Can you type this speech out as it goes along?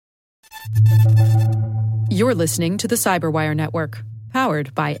You're listening to the Cyberwire Network,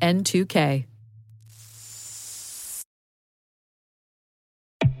 powered by N2K.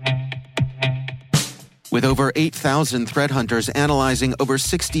 With over 8,000 threat hunters analyzing over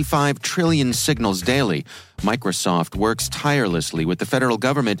 65 trillion signals daily, Microsoft works tirelessly with the federal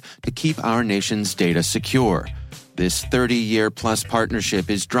government to keep our nation's data secure. This 30-year-plus partnership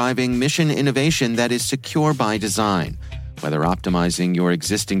is driving mission innovation that is secure by design. Whether optimizing your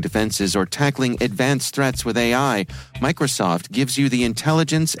existing defenses or tackling advanced threats with AI, Microsoft gives you the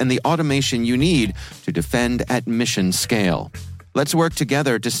intelligence and the automation you need to defend at mission scale. Let's work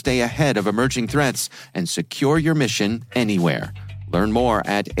together to stay ahead of emerging threats and secure your mission anywhere. Learn more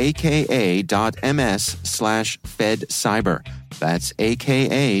at aka.ms/fedcyber. That's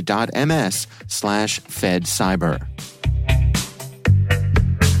aka.ms/fedcyber.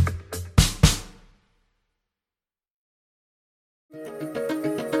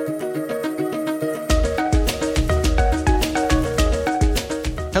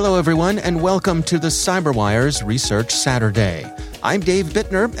 Hello, everyone, and welcome to the Cyberwire's Research Saturday. I'm Dave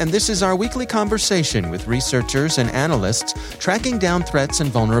Bittner, and this is our weekly conversation with researchers and analysts tracking down threats and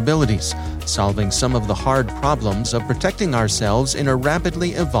vulnerabilities, solving some of the hard problems of protecting ourselves in a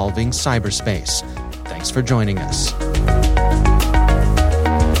rapidly evolving cyberspace. Thanks for joining us.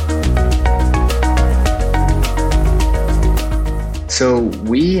 So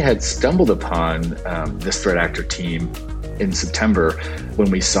we had stumbled upon this threat actor team in September when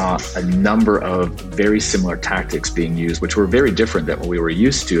we saw a number of very similar tactics being used, which were very different than what we were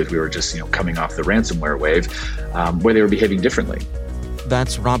used to as we were just coming off the ransomware wave, where they were behaving differently.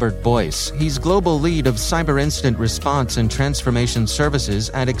 That's Robert Boyce. He's global lead of cyber incident response and transformation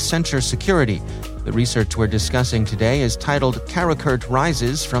services at Accenture Security. The research we're discussing today is titled Karakurt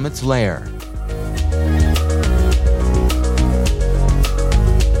Rises from its Lair.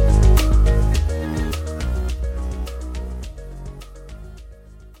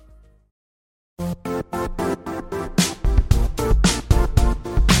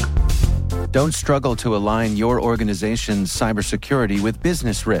 Don't struggle to align your organization's cybersecurity with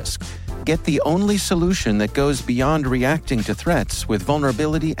business risk. Get the only solution that goes beyond reacting to threats with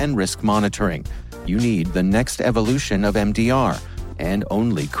vulnerability and risk monitoring. You need the next evolution of MDR, and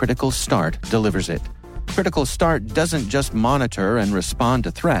only Critical Start delivers it. Critical Start doesn't just monitor and respond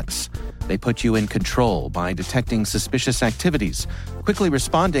to threats. They put you in control by detecting suspicious activities, quickly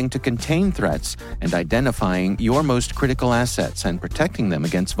responding to contain threats, and identifying your most critical assets and protecting them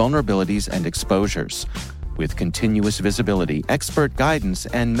against vulnerabilities and exposures. With continuous visibility, expert guidance,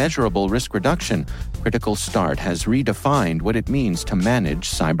 and measurable risk reduction, Critical Start has redefined what it means to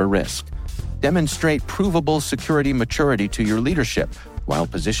manage cyber risk. Demonstrate provable security maturity to your leadership while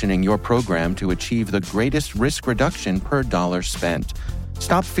positioning your program to achieve the greatest risk reduction per dollar spent.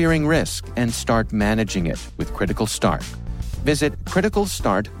 Stop fearing risk and start managing it with Critical Start. Visit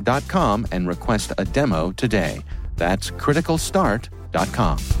criticalstart.com and request a demo today. That's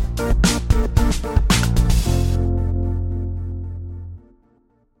criticalstart.com.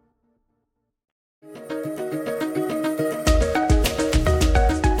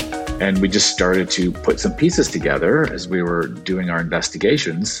 And we just started to put some pieces together as we were doing our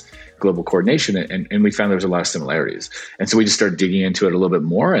investigations, global coordination, and we found there was a lot of similarities. And so we just started digging into it a little bit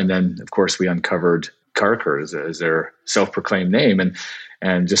more. And then, of course, we uncovered Karakurt as their self-proclaimed name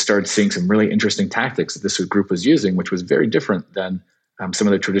and just started seeing some really interesting tactics that this group was using, which was very different than some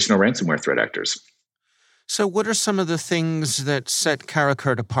of the traditional ransomware threat actors. So what are some of the things that set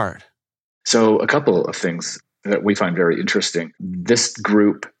Karakurt apart? So a couple of things that we find very interesting. This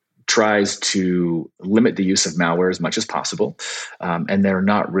group tries to limit the use of malware as much as possible. And they're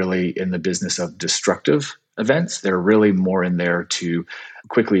not really in the business of destructive events. They're really more in there to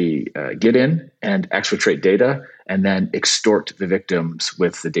quickly get in and exfiltrate data and then extort the victims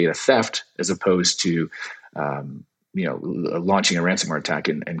with the data theft as opposed to launching a ransomware attack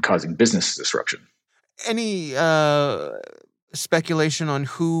and causing business disruption. Any speculation on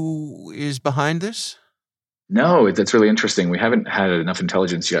who is behind this? No, that's really interesting. We haven't had enough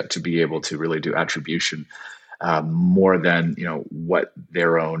intelligence yet to be able to really do attribution more than what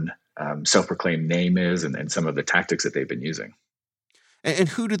their own self-proclaimed name is and some of the tactics that they've been using. And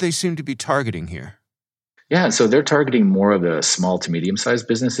who do they seem to be targeting here? Yeah, so they're targeting more of the small to medium-sized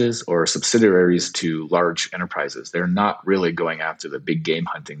businesses or subsidiaries to large enterprises. They're not really going after the big game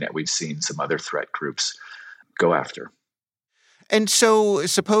hunting that we've seen some other threat groups go after. And so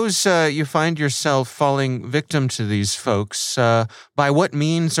suppose you find yourself falling victim to these folks. By what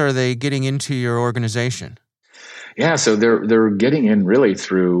means are they getting into your organization? Yeah, so they're getting in really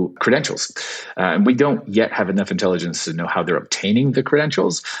through credentials, and we don't yet have enough intelligence to know how they're obtaining the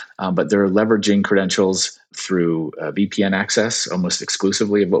credentials, but they're leveraging credentials through VPN access almost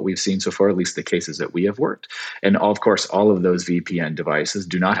exclusively of what we've seen so far, at least the cases that we have worked. And of course, all of those VPN devices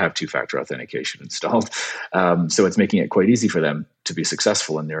do not have two-factor authentication installed, so it's making it quite easy for them to be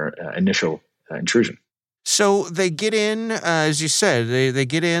successful in their initial intrusion. So they get in, as you said, they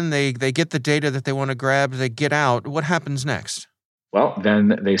get in, they get the data that they want to grab, they get out. What happens next? Well,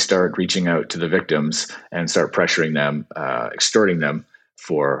 then they start reaching out to the victims and start pressuring them, extorting them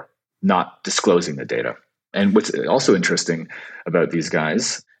for not disclosing the data. And what's also interesting about these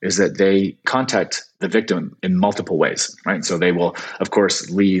guys is that they contact the victim in multiple ways, right? So they will, of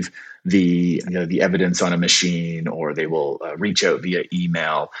course, leave the evidence on a machine, or they will reach out via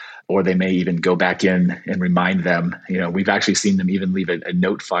email, or they may even go back in and remind them. We've actually seen them even leave a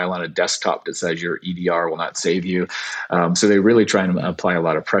note file on a desktop that says your EDR will not save you. So they really try and apply a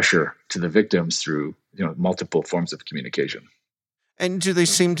lot of pressure to the victims through multiple forms of communication. And do they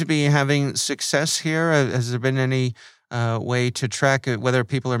seem to be having success here? Has there been any way to track whether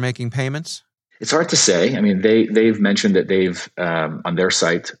people are making payments? It's hard to say. I mean, they've mentioned that they've, on their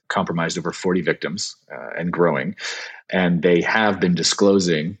site, compromised over 40 victims and growing. And they have been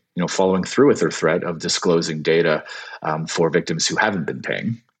disclosing, following through with their threat of disclosing data for victims who haven't been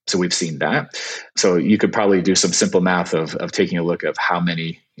paying. So we've seen that. So you could probably do some simple math of taking a look of how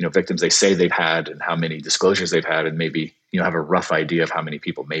many victims they say they've had and how many disclosures they've had, and maybe have a rough idea of how many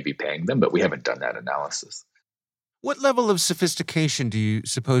people may be paying them. But we haven't done that analysis. What level of sophistication do you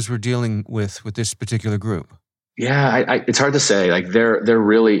suppose we're dealing with this particular group? Yeah, it's hard to say. Like they're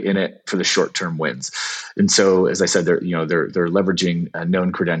really in it for the short-term wins, and so as I said, they're leveraging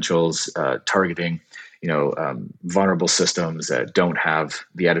known credentials, targeting vulnerable systems that don't have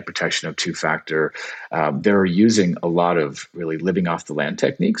the added protection of two-factor. They're using a lot of really living off the land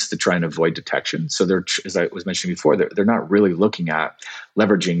techniques to try and avoid detection. So they're, as I was mentioning before, they're not really looking at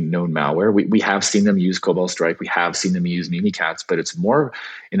leveraging known malware. We have seen them use Cobalt Strike. We have seen them use Mimikatz, but it's more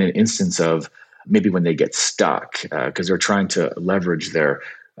in an instance of maybe when they get stuck because they're trying to leverage their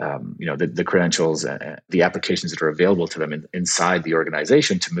the credentials and the applications that are available to them inside the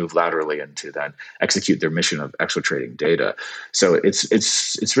organization to move laterally and to then execute their mission of exfiltrating data. So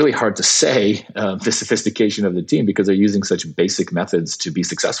it's really hard to say the sophistication of the team because they're using such basic methods to be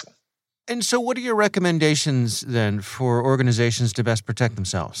successful. And so what are your recommendations then for organizations to best protect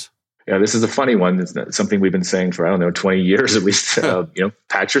themselves? Yeah, this is a funny one. It's something we've been saying for, 20 years at least.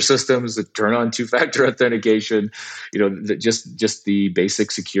 Patch your systems, turn on two-factor authentication. Just the basic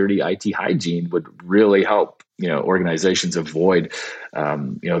security IT hygiene would really help, organizations avoid,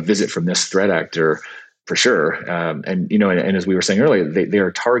 visit from this threat actor for sure. And as we were saying earlier, they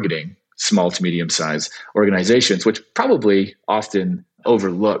are targeting small to medium-sized organizations, which probably often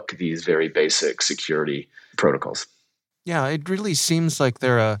overlook these very basic security protocols. Yeah, it really seems like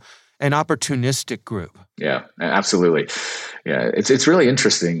they're an opportunistic group. Yeah, absolutely. Yeah, it's really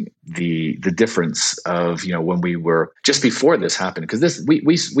interesting the difference of when we were just before this happened, because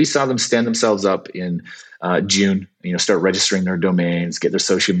we saw them stand themselves up in June, start registering their domains, get their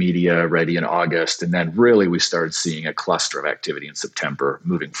social media ready in August, and then really we started seeing a cluster of activity in September,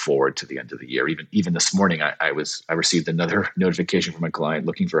 moving forward to the end of the year. Even this morning, I received another notification from a client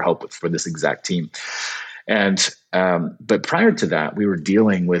looking for help for this exact team. And but prior to that, we were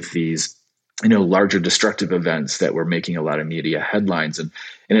dealing with these, larger destructive events that were making a lot of media headlines, and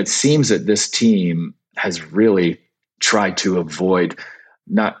it seems that this team has really tried to avoid,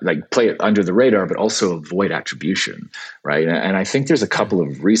 not like play it under the radar, but also avoid attribution, right? And I think there's a couple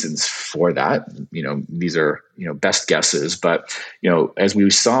of reasons for that. These are best guesses, but as we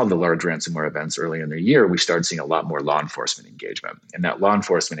saw the large ransomware events early in the year, we started seeing a lot more law enforcement engagement, and that law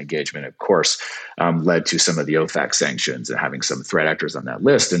enforcement engagement, of course, led to some of the OFAC sanctions and having some threat actors on that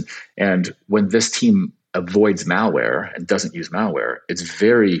list. And when this team avoids malware and doesn't use malware,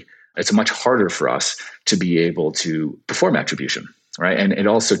 it's much harder for us to be able to perform attribution. Right. And it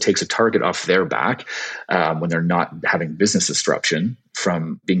also takes a target off their back when they're not having business disruption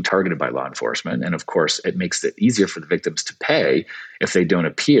from being targeted by law enforcement. And of course, it makes it easier for the victims to pay if they don't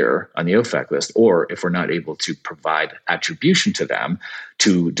appear on the OFAC list, or if we're not able to provide attribution to them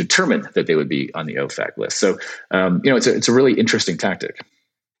to determine that they would be on the OFAC list. So, it's a really interesting tactic.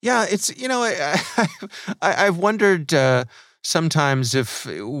 Yeah, it's, I've wondered sometimes if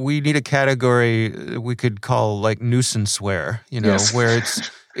we need a category we could call like nuisanceware, Yes. where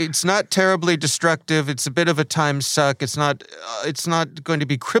it's not terribly destructive. It's a bit of a time suck. It's not going to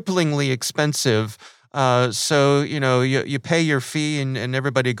be cripplingly expensive. So, you pay your fee and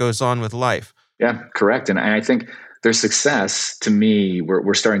everybody goes on with life. Yeah, correct. And I think their success, to me,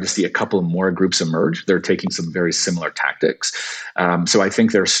 we're starting to see a couple more groups emerge. They're taking some very similar tactics. So I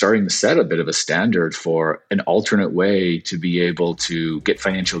think they're starting to set a bit of a standard for an alternate way to be able to get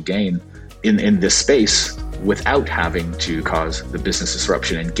financial gain in this space without having to cause the business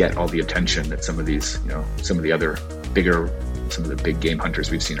disruption and get all the attention that some of these, some of the big game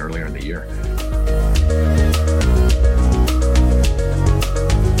hunters we've seen earlier in the year.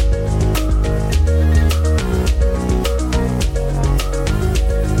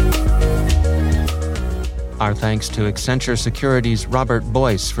 Our thanks to Accenture Securities' Robert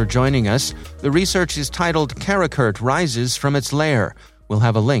Boyce for joining us. The research is titled Karakurt Rises from Its Lair. We'll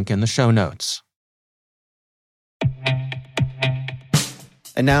have a link in the show notes.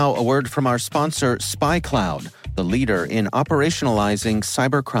 And now a word from our sponsor, SpyCloud, the leader in operationalizing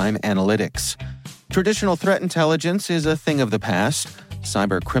cybercrime analytics. Traditional threat intelligence is a thing of the past.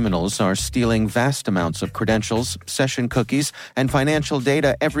 Cyber criminals are stealing vast amounts of credentials, session cookies, and financial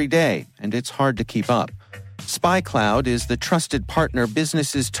data every day, and it's hard to keep up. SpyCloud is the trusted partner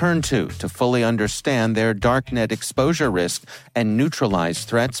businesses turn to fully understand their darknet exposure risk and neutralize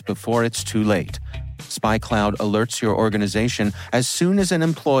threats before it's too late. SpyCloud alerts your organization as soon as an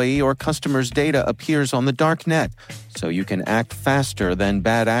employee or customer's data appears on the darknet, so you can act faster than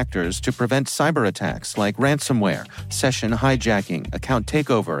bad actors to prevent cyber attacks like ransomware, session hijacking, account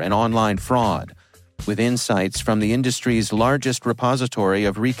takeover, and online fraud. With insights from the industry's largest repository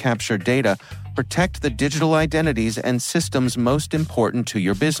of recaptured data, protect the digital identities and systems most important to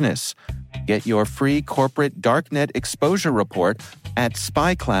your business. Get your free corporate darknet exposure report at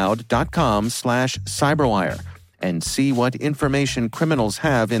spycloud.com/cyberwire and see what information criminals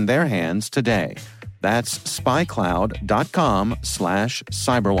have in their hands today. That's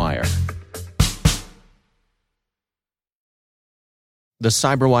spycloud.com/cyberwire. The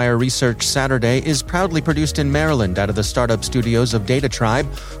CyberWire Research Saturday is proudly produced in Maryland out of the startup studios of Data Tribe,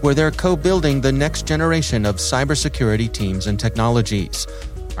 where they're co-building the next generation of cybersecurity teams and technologies.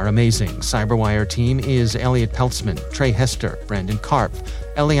 Our amazing CyberWire team is Elliot Peltzman, Trey Hester, Brandon Karpf,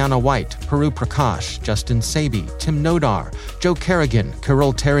 Eliana White, Peru Prakash, Justin Sabi, Tim Nodar, Joe Kerrigan,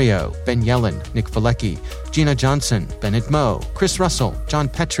 Carol Terrio, Ben Yellen, Nick Valecki, Gina Johnson, Bennett Moe, Chris Russell, John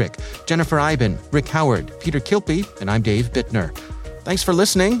Petrick, Jennifer Iben, Rick Howard, Peter Kilpie, and I'm Dave Bittner. Thanks for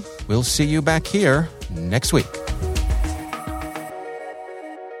listening. We'll see you back here next week.